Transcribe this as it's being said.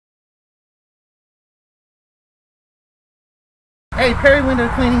Hey, Perry Window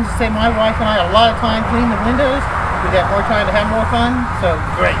Cleaning, say my wife and I had a lot of time cleaning the windows. We got more time to have more fun, so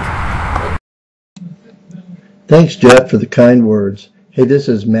great. Thanks, Jeff, for the kind words. Hey, this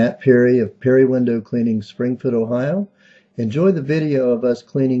is Matt Perry of Perry Window Cleaning, Springfield, Ohio. Enjoy the video of us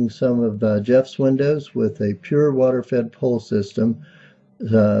cleaning some of Jeff's windows with a pure water-fed pole system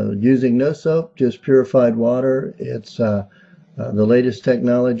using no soap, just purified water. It's the latest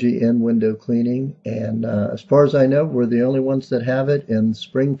technology in window cleaning, and as far as I know, we're the only ones that have it in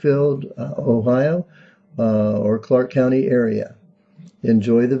Springfield, Ohio, or Clark County area.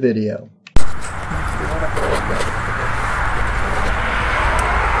 Enjoy the video.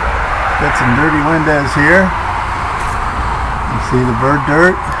 Got some dirty windows here. You see the bird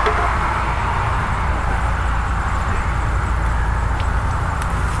dirt.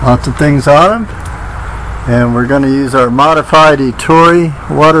 Lots of things on them. And we're going to use our modified Ettore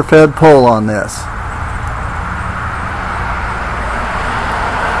water-fed pole on this.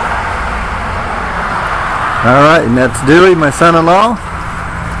 Alright, and that's Dewey, my son-in-law.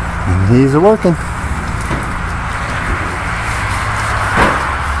 And he's a-working.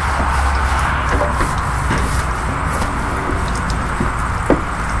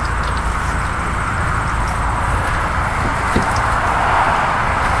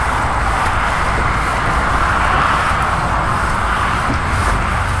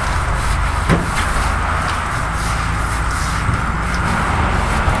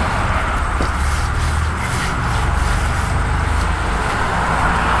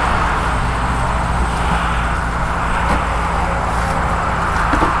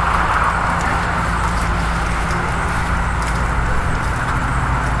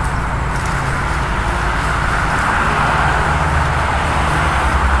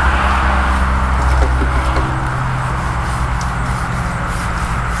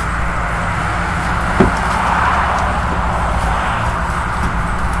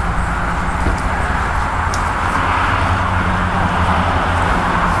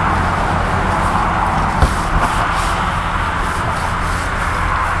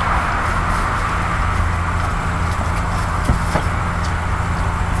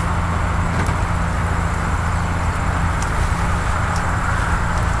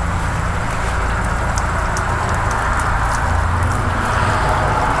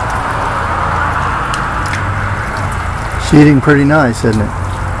 Sheeting pretty nice, isn't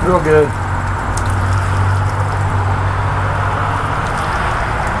it? Real good.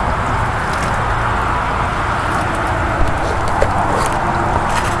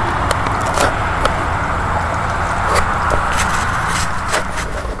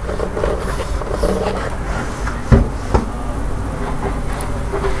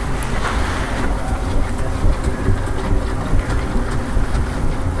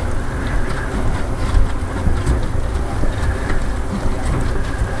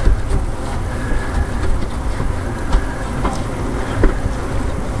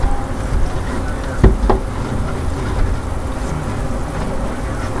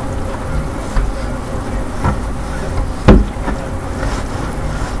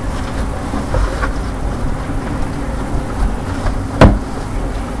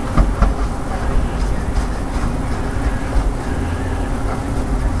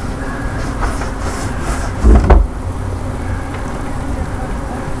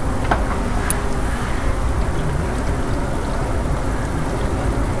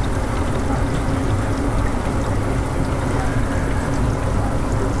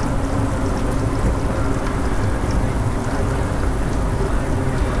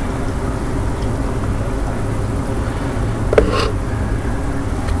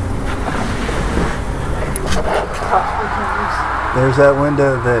 There's that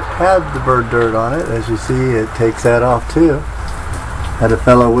window that had the bird dirt on it. As you see, it takes that off too. Had a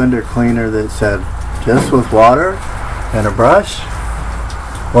fellow window cleaner that said, just with water and a brush,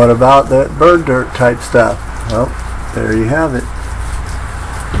 what about that bird dirt type stuff? Well, there you have it.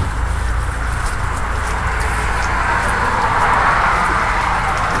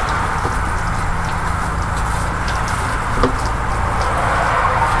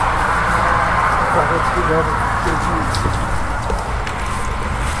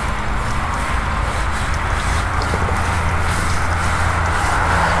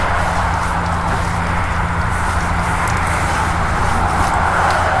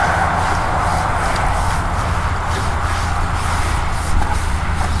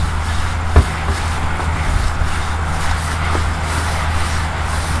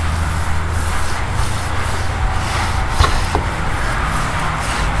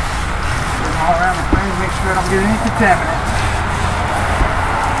 All around the frame, make sure I don't get any contaminants.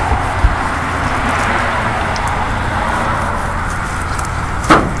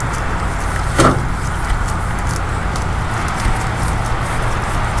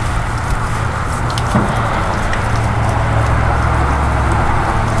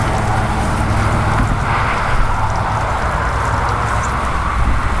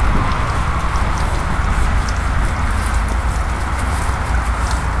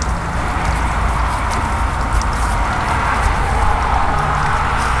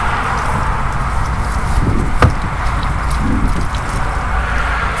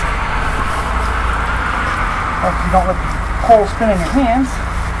 don't let the pole spin in your hands.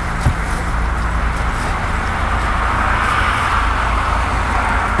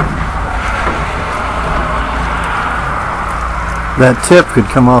 That tip could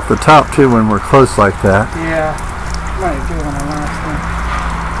come off the top too when we're close like that. Yeah, might do it on the last one.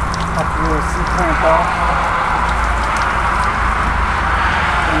 Have to really clamp off.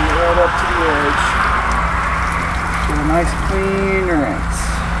 Bring it right up to the edge. Give a nice clean rinse.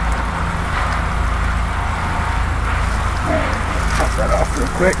 Alright, pop that off real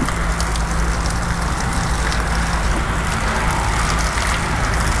quick.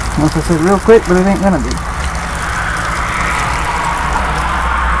 Once I said real quick, but it ain't gonna be.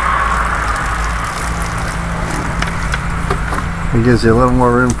 It gives you a little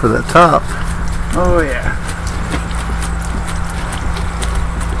more room for the top. Oh yeah.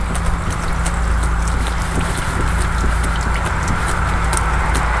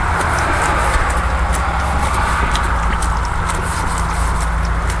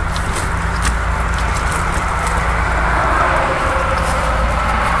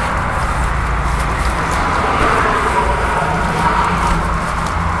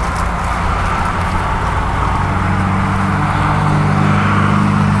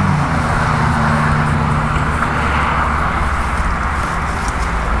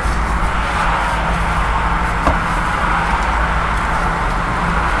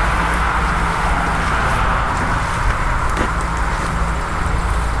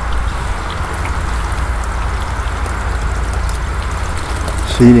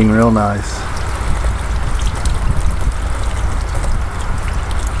 Seating real nice.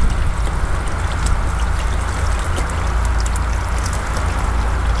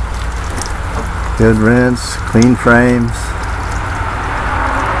 Good rinse, clean frames.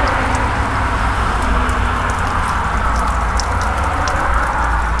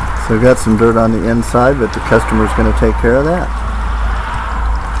 So we've got some dirt on the inside, but the customer's going to take care of that.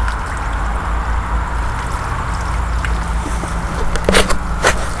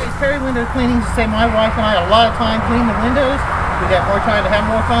 Perry window cleaning, say my wife and I a lot of time cleaning the windows. We got more time to have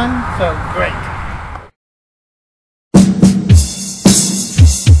more fun, so great.